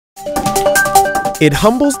It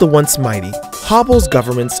humbles the once mighty, hobbles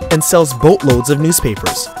governments, and sells boatloads of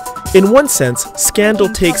newspapers. In one sense, scandal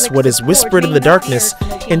takes what is whispered in the darkness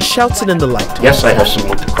and shouts it in the light. Yes, I have some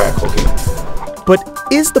room to crack cocaine. But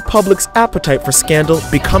is the public's appetite for scandal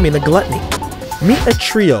becoming a gluttony? Meet a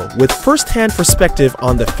trio with first-hand perspective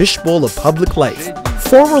on the fishbowl of public life.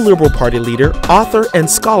 Former Liberal Party leader, author, and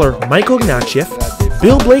scholar Michael Ignatieff,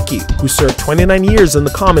 Bill Blaikie, who served 29 years in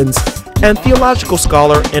the Commons, and theological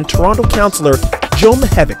scholar and Toronto councillor Joe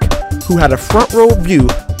Mihevc, who had a front-row view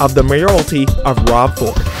of the mayoralty of Rob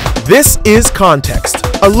Ford. This is Context,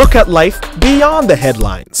 a look at life beyond the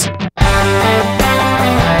headlines.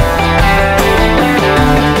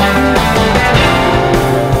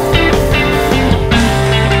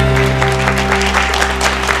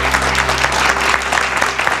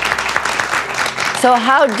 So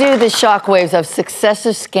how do the shockwaves of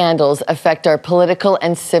successive scandals affect our political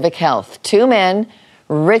and civic health? Two men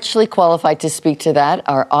richly qualified to speak to that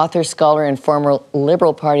are author, scholar, and former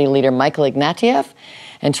Liberal Party leader Michael Ignatieff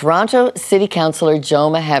and Toronto City Councillor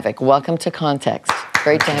Joe Mihevc. Welcome to Context.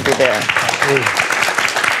 Great to have you there.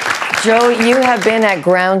 Joe, you have been at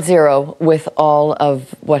ground zero with all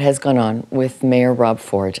of what has gone on with Mayor Rob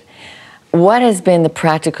Ford. What has been the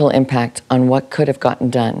practical impact on what could have gotten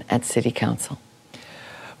done at City Council?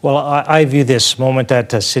 Well, I view this moment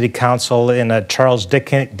at City Council in a Charles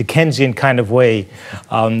Dickensian kind of way.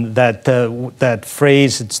 That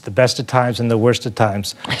phrase, it's the best of times and the worst of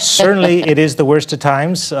times. Certainly, it is the worst of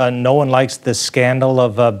times. No one likes the scandal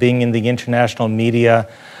of being in the international media,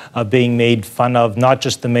 being made fun of, not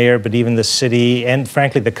just the mayor, but even the city and,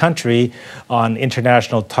 frankly, the country on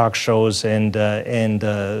international talk shows and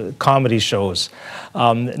comedy shows.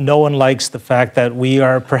 No one likes the fact that we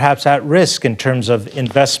are perhaps at risk in terms of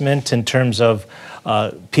investment, in terms of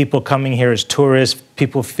people coming here as tourists,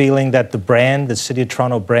 people feeling that the brand, the City of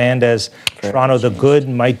Toronto brand as Toronto the Good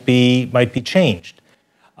might be changed.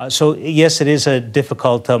 So yes, it is a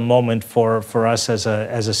difficult moment for us as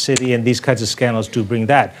a city, and these kinds of scandals do bring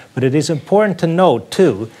that. But it is important to note,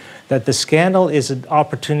 too, that the scandal is an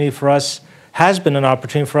opportunity for us, has been an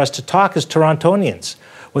opportunity for us to talk as Torontonians.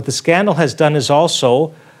 What the scandal has done is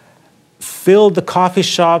also filled the coffee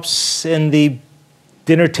shops and the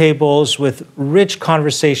dinner tables with rich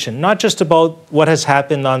conversation, not just about what has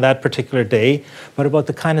happened on that particular day, but about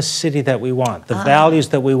the kind of city that we want, the values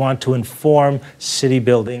that we want to inform city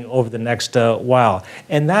building over the next while.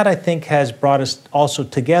 And that, I think, has brought us also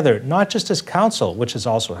together, not just as council, which has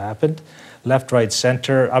also happened, left, right,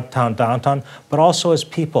 center, uptown, downtown, but also as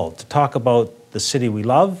people to talk about the city we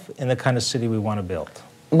love and the kind of city we want to build.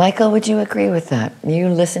 Michael, would you agree with that? You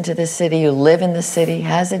listen to this city, you live in the city.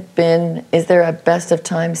 Is there a best of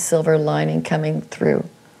times silver lining coming through?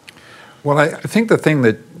 Well, I think the thing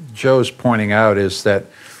that Joe's pointing out is that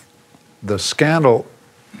the scandal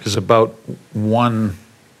is about one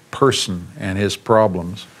person and his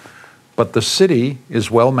problems, but the city is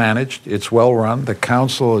well managed, it's well run. The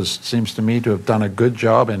council seems to me to have done a good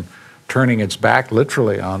job in turning its back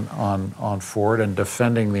literally on Ford and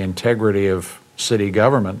defending the integrity of city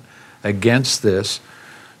government against this.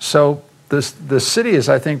 So the city has,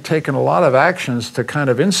 I think, taken a lot of actions to kind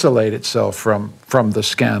of insulate itself from the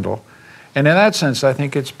scandal. And in that sense, I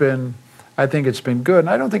think it's been good. And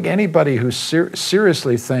I don't think anybody who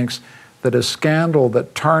seriously thinks that a scandal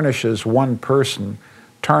that tarnishes one person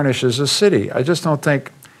tarnishes a city. I just don't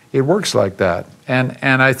think it works like that. And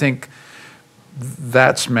I think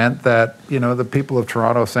that's meant that, you know, the people of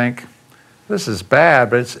Toronto think, this is bad,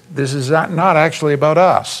 but this is not actually about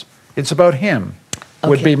us. It's about him,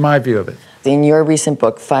 would be my view of it. In your recent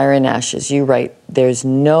book, Fire and Ashes, you write, there's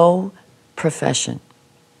no profession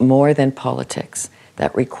more than politics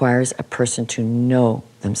that requires a person to know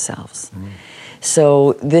themselves.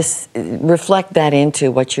 So reflect that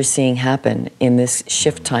into what you're seeing happen in this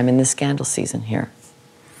shift time, in this scandal season here.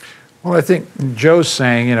 Well, I think Joe's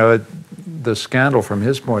saying, you know, the scandal from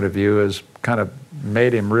his point of view has kind of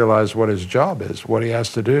made him realize what his job is, what he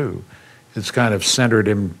has to do. It's kind of centered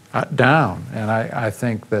him down. And I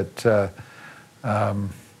think that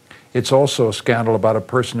it's also a scandal about a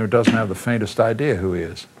person who doesn't have the faintest idea who he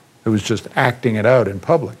is, who's just acting it out in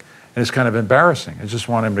public. And it's kind of embarrassing. I just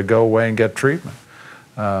want him to go away and get treatment.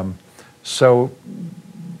 So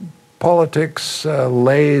politics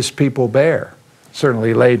lays people bare.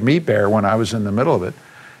 Certainly laid me bare when I was in the middle of it.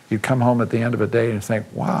 You'd come home at the end of a day and think,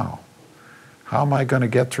 wow, how am I going to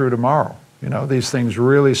get through tomorrow? You know, these things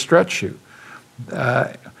really stretch you.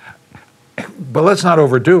 But let's not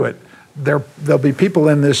overdo it. there'll be people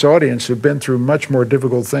in this audience who've been through much more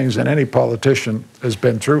difficult things than any politician has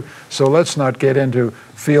been through. So let's not get into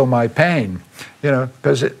feel my pain,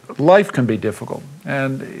 because life can be difficult.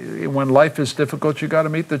 And when life is difficult, you got to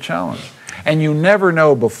meet the challenge. And you never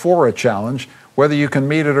know before a challenge whether you can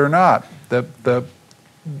meet it or not.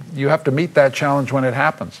 You have to meet that challenge when it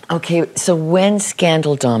happens. Okay, so when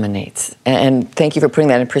scandal dominates, and thank you for putting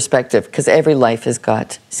that in perspective, because every life has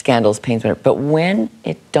got scandals, pains, whatever, but when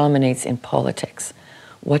it dominates in politics,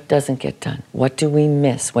 what doesn't get done? What do we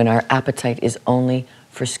miss when our appetite is only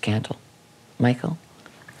for scandal? Michael?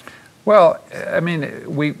 Well, I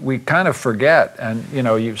mean, we kind of forget, and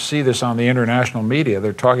you see this on the international media,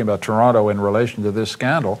 they're talking about Toronto in relation to this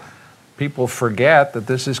scandal. People forget that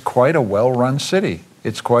this is quite a well-run city.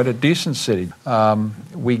 It's quite a decent city.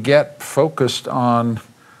 We get focused on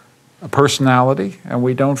a personality, and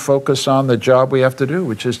we don't focus on the job we have to do,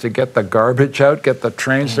 which is to get the garbage out, get the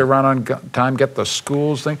trains to run on time, get the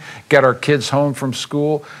schools thing, get our kids home from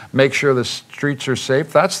school, make sure the streets are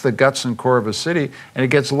safe. That's the guts and core of a city, and it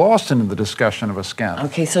gets lost in the discussion of a scandal.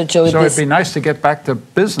 Okay, so Joe, it'd be nice to get back to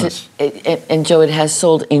business. And Joe, it has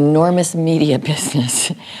sold enormous media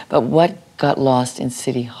business, but what got lost in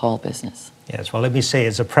City Hall business? Yes, well, let me say,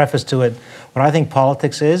 as a preface to it, what I think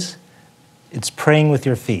politics is, it's praying with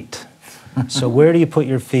your feet. So where do you put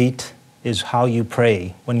your feet is how you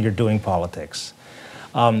pray when you're doing politics.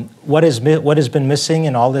 What has been missing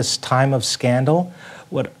in all this time of scandal,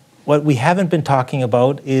 what we haven't been talking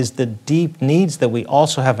about is the deep needs that we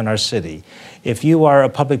also have in our city. If you are a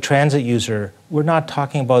public transit user, we're not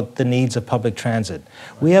talking about the needs of public transit.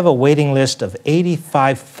 We have a waiting list of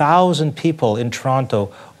 85,000 people in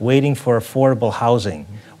Toronto waiting for affordable housing.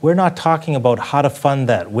 We're not talking about how to fund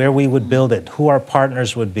that, where we would build it, who our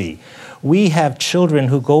partners would be. We have children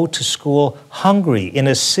who go to school hungry. In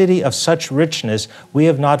a city of such richness, we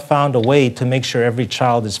have not found a way to make sure every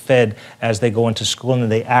child is fed as they go into school, and then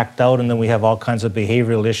they act out, and then we have all kinds of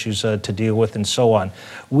behavioral issues to deal with and so on.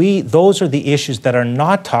 Those are the issues that are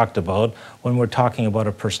not talked about when we're talking about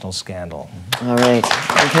a personal scandal. All right,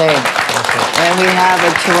 okay. And we have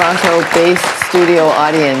a Toronto-based studio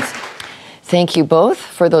audience. Thank you both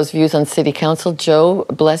for those views on City Council. Joe,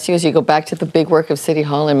 bless you as you go back to the big work of City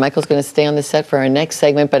Hall, and Michael's going to stay on the set for our next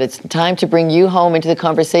segment, but it's time to bring you home into the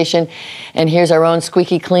conversation. And here's our own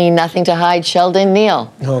squeaky clean, nothing to hide, Sheldon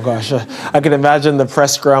Neal. Oh gosh, I can imagine the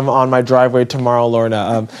press scrum on my driveway tomorrow,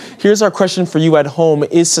 Lorna. Here's our question for you at home.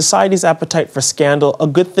 Is society's appetite for scandal a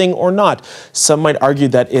good thing or not? Some might argue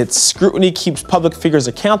that its scrutiny keeps public figures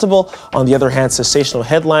accountable. On the other hand, sensational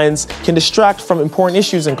headlines can distract from important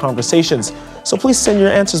issues and conversations. So please send your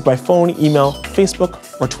answers by phone, email,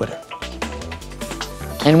 Facebook, or Twitter.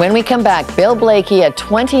 And when we come back, Bill Blakey, a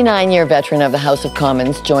 29-year veteran of the House of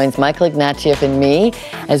Commons, joins Michael Ignatieff and me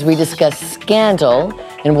as we discuss scandal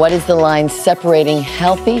and what is the line separating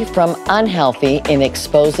healthy from unhealthy in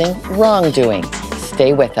exposing wrongdoing.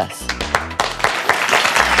 Stay with us.